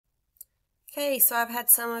Okay, so I've had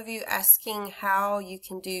some of you asking how you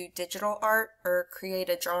can do digital art or create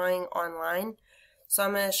a drawing online. So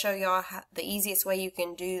I'm going to show y'all the easiest way you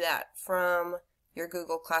can do that from your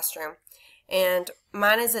Google Classroom. And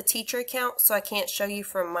mine is a teacher account, so I can't show you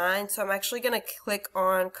from mine. So I'm actually going to click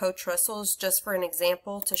on Coach Russell's just for an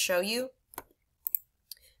example to show you.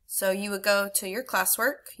 So you would go to your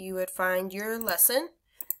classwork, you would find your lesson,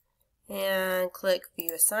 and click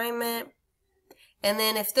View Assignment. And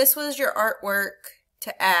then if this was your artwork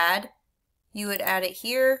to add, you would add it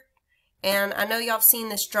here. And I know y'all have seen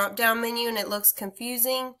this drop down menu and it looks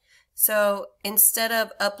confusing. So instead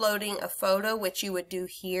of uploading a photo, which you would do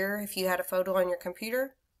here if you had a photo on your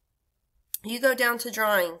computer, you go down to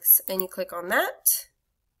drawings and you click on that.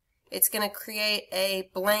 It's going to create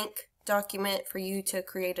a blank document for you to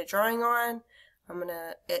create a drawing on. I'm going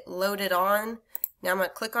to load it on. Now I'm going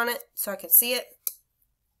to click on it so I can see it.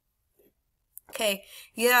 Okay,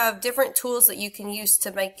 you have different tools that you can use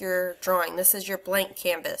to make your drawing. This is your blank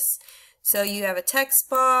canvas. So you have a text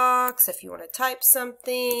box if you want to type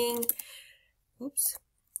something. Oops.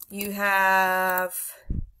 You have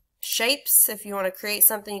shapes if you want to create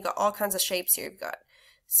something. You've got all kinds of shapes here. You've got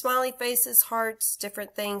smiley faces, hearts,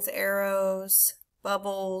 different things, arrows,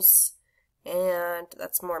 bubbles, and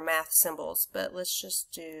that's more math symbols. But let's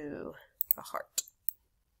just do a heart.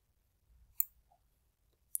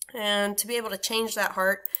 And to be able to change that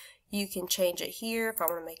heart, you can change it here. If I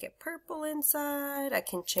want to make it purple inside, I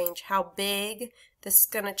can change how big. This is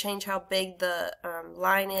going to change how big the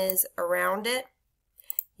line is around it.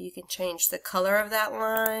 You can change the color of that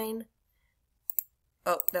line.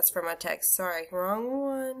 Oh, that's for my text. Sorry, wrong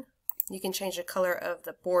one. You can change the color of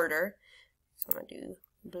the border. So I'm going to do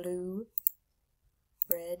blue,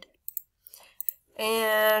 red.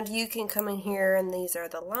 And you can come in here and these are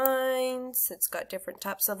the lines. It's got different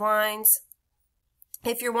types of lines.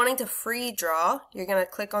 If you're wanting to free draw, you're going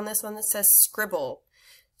to click on this one that says scribble.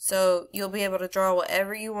 So you'll be able to draw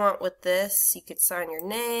whatever you want with this. You could sign your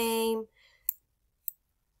name.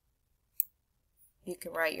 You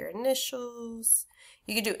can write your initials.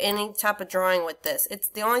 You can do any type of drawing with this.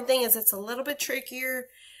 The only thing is it's a little bit trickier.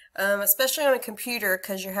 Especially on a computer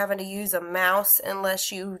because you're having to use a mouse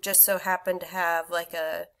unless you just so happen to have like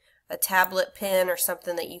a tablet pen or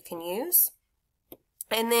something that you can use.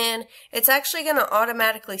 And then it's actually going to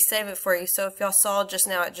automatically save it for you. So if y'all saw just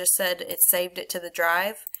now, it just said it saved it to the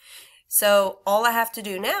drive. So all I have to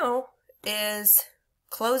do now is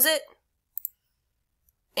close it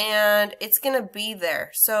and it's going to be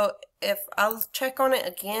there. So if I'll check on it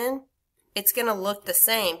again, it's going to look the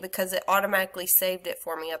same because it automatically saved it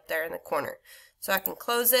for me up there in the corner. So I can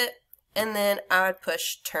close it and then I would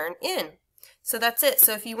push turn in. So that's it.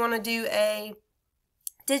 So if you want to do a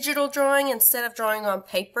digital drawing instead of drawing on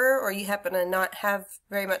paper, or you happen to not have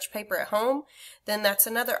very much paper at home, then that's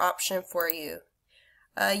another option for you.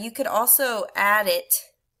 You could also add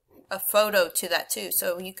a photo to that too.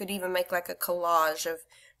 So you could even make like a collage of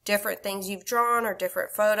different things you've drawn or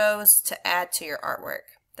different photos to add to your artwork.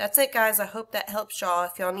 That's it, guys. I hope that helps y'all.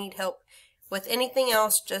 If y'all need help with anything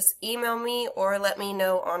else, just email me or let me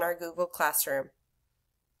know on our Google Classroom.